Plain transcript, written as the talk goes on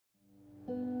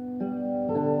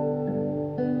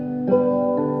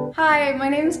Hi, my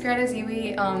name is Greta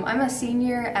Ziwi. I'm a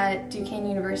senior at Duquesne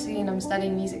University and I'm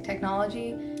studying music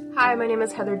technology. Hi, my name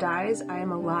is Heather Dyes. I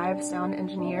am a live sound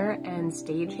engineer and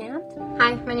stagehand.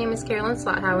 Hi, my name is Carolyn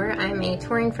Slothauer. I'm a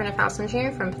touring front of house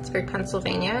engineer from Pittsburgh,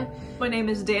 Pennsylvania. My name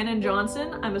is Dannon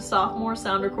Johnson. I'm a sophomore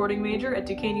sound recording major at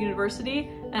Duquesne University,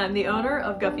 and I'm the owner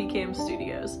of Guffey Cam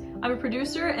Studios. I'm a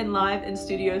producer and live and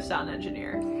studio sound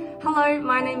engineer. Hello,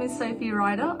 my name is Sophie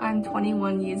Ryder. I'm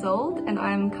 21 years old and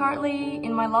I'm currently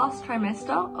in my last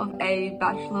trimester of a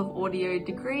Bachelor of Audio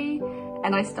degree,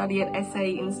 and I study at SA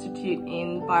Institute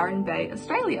in Byron Bay,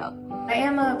 Australia. I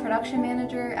am a production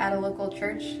manager at a local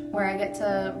church where I get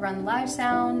to run live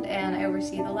sound and I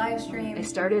oversee the live stream.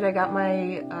 I got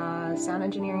my sound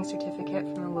engineering certificate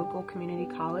from the local community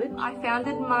college. I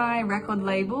founded my record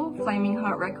label, Flaming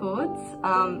Heart Records,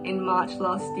 in March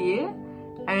last year,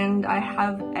 and I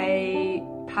have a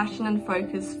passion and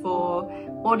focus for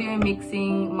audio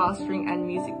mixing, mastering and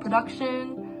music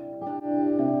production.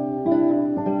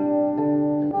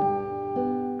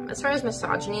 As far as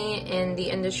misogyny in the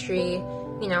industry,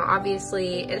 you know,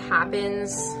 obviously it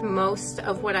happens. Most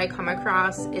of what I come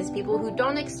across is people who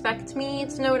don't expect me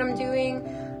to know what I'm doing,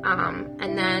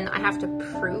 and then I have to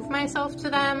prove myself to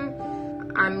them.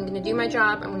 I'm gonna do my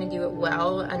job, I'm gonna do it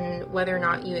well, and whether or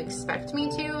not you expect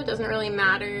me to doesn't really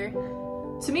matter.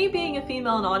 To me, being a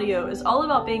female in audio is all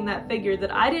about being that figure that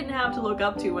I didn't have to look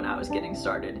up to when I was getting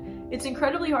started. It's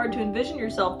incredibly hard to envision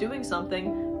yourself doing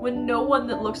something when no one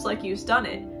that looks like you's done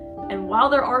it. And while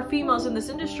there are females in this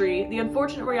industry, the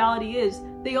unfortunate reality is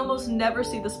they almost never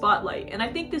see the spotlight. And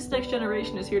I think this next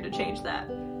generation is here to change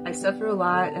that. I suffer a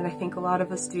lot, and I think a lot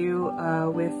of us do,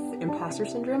 with imposter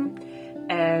syndrome.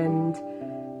 And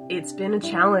it's been a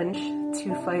challenge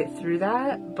to fight through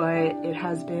that, but it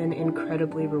has been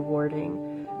incredibly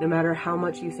rewarding. No matter how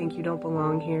much you think you don't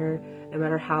belong here, no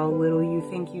matter how little you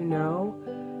think you know,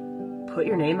 put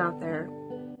your name out there.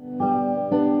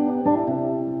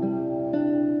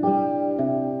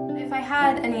 If I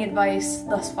had any advice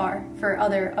thus far for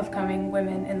other upcoming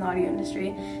women in the audio industry,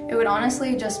 it would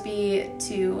honestly just be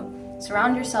to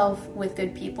surround yourself with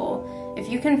good people. If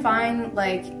you can find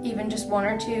like even just one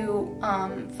or two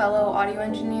fellow audio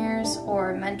engineers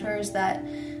or mentors that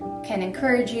can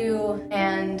encourage you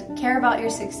and care about your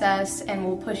success and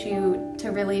will push you to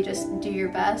really just do your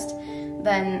best,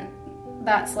 then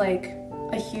that's like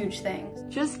a huge thing.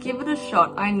 Just give it a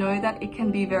shot. I know that it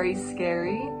can be very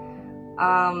scary,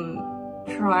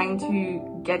 trying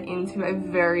to get into a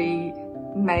very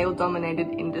male-dominated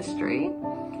industry,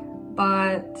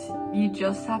 but you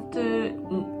just have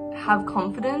to have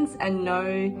confidence and know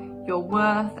your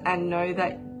worth and know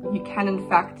that you can in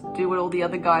fact do what all the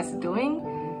other guys are doing.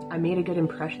 I made a good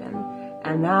impression,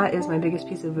 and that is my biggest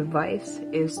piece of advice,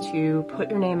 is to put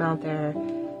your name out there,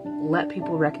 let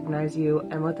people recognize you,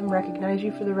 and let them recognize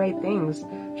you for the right things.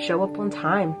 Show up on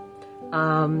time,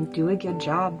 do a good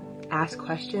job, ask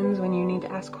questions when you need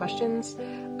to ask questions,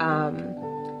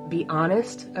 be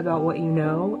honest about what you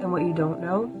know and what you don't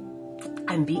know,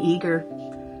 and be eager.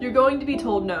 You're going to be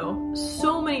told no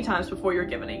so many times before you're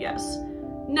given a yes.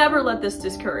 Never let this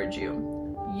discourage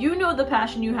you. You know the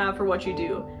passion you have for what you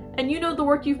do, and you know the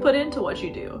work you've put into what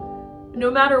you do.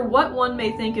 No matter what one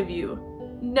may think of you,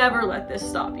 never let this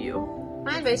stop you.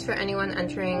 My advice for anyone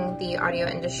entering the audio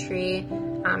industry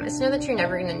is to know that you're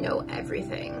never going to know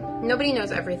everything. Nobody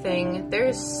knows everything.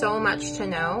 There's so much to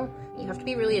know. You have to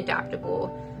be really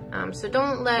adaptable. So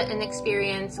don't let an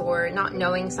experience or not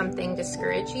knowing something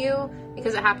discourage you,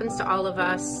 because it happens to all of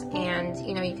us, and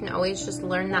you know, you can always just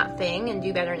learn that thing and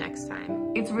do better next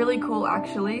time. It's really cool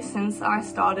actually, since I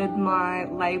started my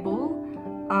label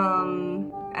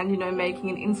and you know, making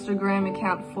an Instagram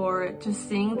account for it, just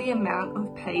seeing the amount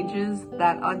of pages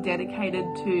that are dedicated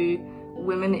to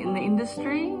women in the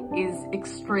industry is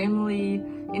extremely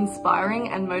inspiring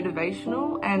and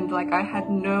motivational, and like I had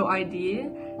no idea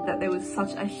that there was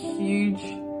such a huge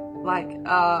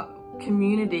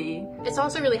community. It's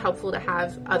also really helpful to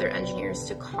have other engineers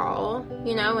to call,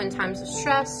 you know, in times of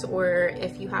stress, or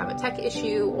if you have a tech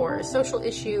issue or a social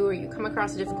issue or you come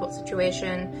across a difficult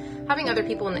situation. Having other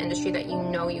people in the industry that you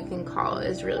know you can call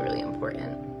is really, really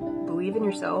important. Believe in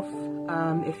yourself.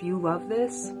 If you love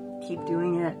this, keep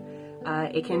doing it.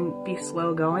 It can be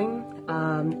slow going,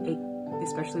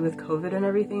 especially with COVID and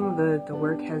everything. The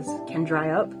work can dry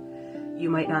up. You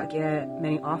might not get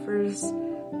many offers,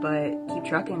 but keep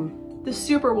trucking. The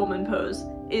superwoman pose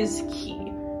is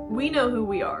key. We know who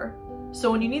we are.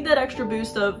 So when you need that extra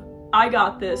boost of, I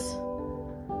got this,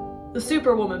 the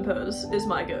superwoman pose is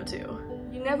my go-to.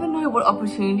 You never know what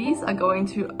opportunities are going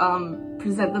to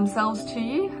present themselves to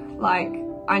you. Like,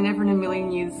 I never in a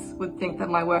million years would think that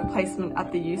my work placement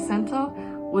at the youth centre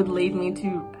would lead me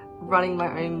to running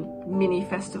my own mini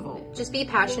festival. Just be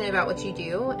passionate about what you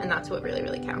do, and that's what really,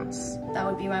 really counts. That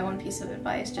would be my one piece of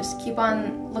advice. Just keep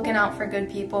on looking out for good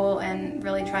people and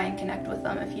really try and connect with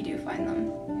them if you do find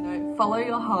them. You know, follow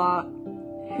your heart.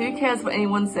 Who cares what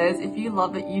anyone says? If you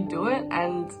love it, you do it,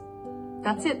 and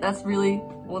that's it. That's really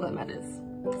all that matters.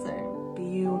 So Be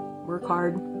you, work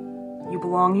hard, you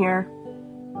belong here,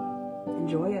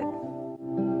 enjoy it.